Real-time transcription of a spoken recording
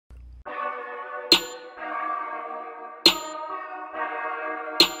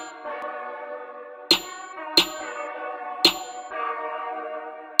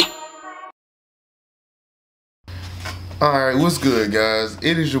Alright, what's good, guys?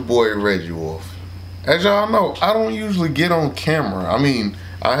 It is your boy Reggie Wolf. As y'all know, I don't usually get on camera. I mean,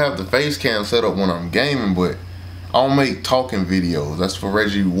 I have the face cam set up when I'm gaming, but I don't make talking videos. That's for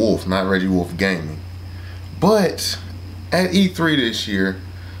Reggie Wolf, not Reggie Wolf Gaming. But at E3 this year,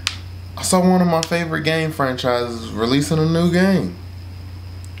 I saw one of my favorite game franchises releasing a new game.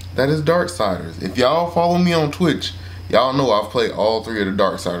 That is Darksiders. If y'all follow me on Twitch, y'all know I've played all three of the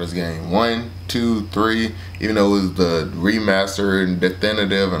Darksiders games. 1, 2, 3, even though it was the remaster and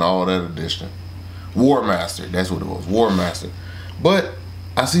definitive and all that edition. War Master, that's what it was, War Master. But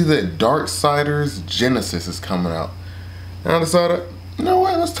I see that Darksiders Genesis is coming out. And I decided, you know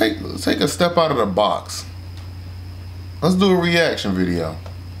what, let's take a step out of the box. Let's do a reaction video.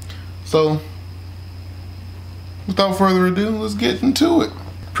 So, without further ado, let's get into it.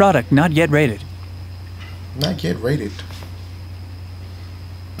 Product not yet rated. Not yet rated.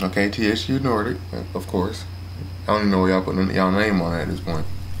 Okay, THQnordic, of course. I don't even know where y'all putting y'all name on it at this point.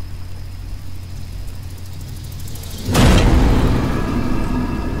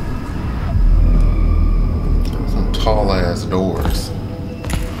 Some tall ass doors.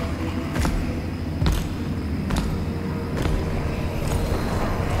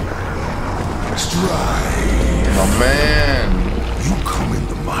 Strife. My man. You come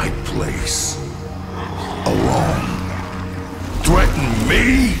into my place alone, threaten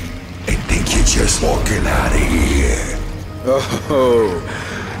me, and think you're just walking out of here.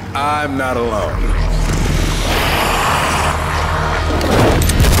 Oh, I'm not alone.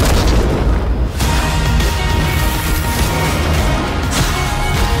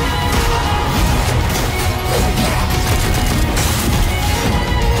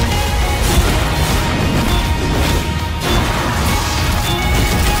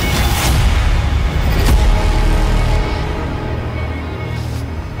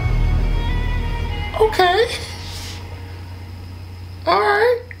 Okay.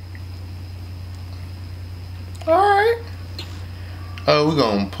 Alright. Alright. We're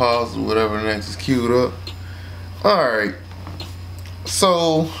gonna pause whatever next is queued up. Alright.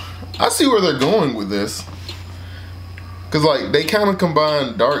 So, I see where they're going with this. Cause like, they kind of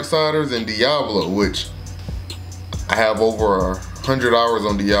combine Darksiders and Diablo, which I have over 100 hours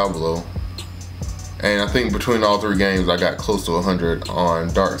on Diablo. And I think between all three games, I got close to 100 on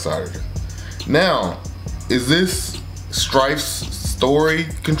Darksiders. Now, is this Strife's story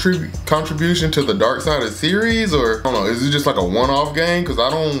contribution to the Darksiders series, or I don't know, is it just like a one-off game? Because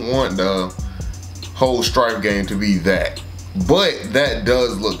I don't want the whole Strife game to be that. But that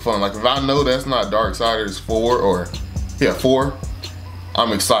does look fun. Like, if I know that's not Darksiders 4 or 4,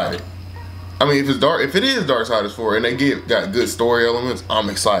 I'm excited. I mean, if it is Darksiders 4 and they got good story elements, I'm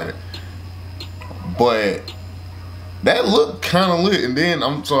excited. But that looked kind of lit, and then,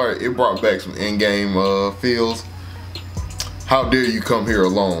 I'm sorry, it brought back some in-game feels. How dare you come here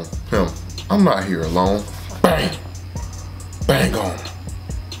alone? I'm not here alone. Bang! Bang on.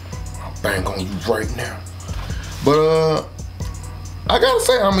 I'll bang on you right now. But, I gotta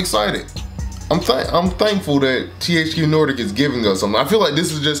say, I'm excited. I'm thankful that THQnordic is giving us something. I feel like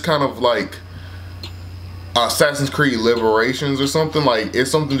this is just kind of like Assassin's Creed Liberations or something. Like,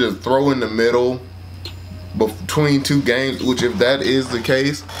 it's something to throw in the middle between two games, which if that is the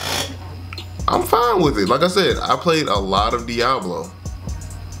case, I'm fine with it. Like I said, I played a lot of Diablo,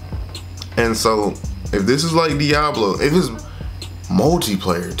 and so if this is like Diablo, if it's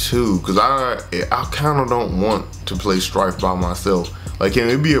multiplayer too, because I kind of don't want to play Strife by myself. Like, can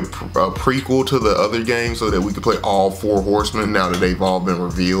it be a prequel to the other game so that we can play all 4 horsemen now that they've all been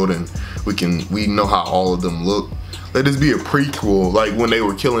revealed and we know how all of them look? Let this be a prequel, like when they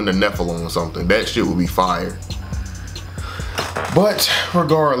were killing the Nephilim or something. That shit would be fire. But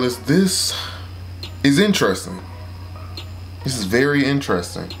regardless, this is interesting. This is very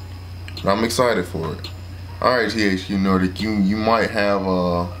interesting. And I'm excited for it. Alright, THQnordic, you might have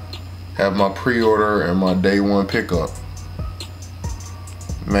my pre-order and my day one pickup.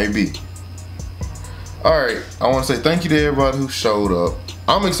 Maybe. Alright, I want to say thank you to everybody who showed up.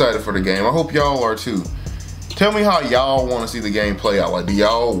 I'm excited for the game. I hope y'all are too. Tell me how y'all want to see the game play out. Like, do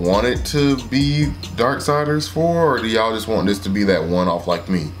y'all want it to be Darksiders 4, or do y'all just want this to be that one-off like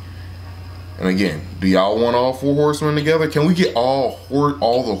me? And again, do y'all want all 4 horsemen together? Can we get all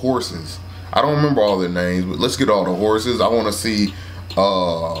the horses? I don't remember all their names, but let's get all the horses. I want to see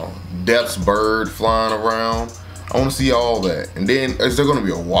Death's bird flying around. I want to see all that. And then, is there going to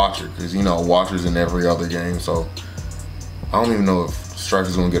be a watcher? Because, you know, watcher's in every other game, so I don't even know if Strife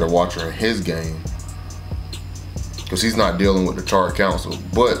is going to get a watcher in his game, because he's not dealing with the Charter Council.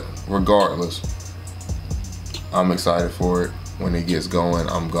 But regardless, I'm excited for it. When it gets going,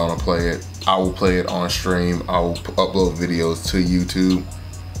 I'm gonna play it. I will play it on stream. I will upload videos to YouTube.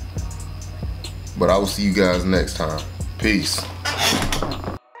 But I will see you guys next time. Peace.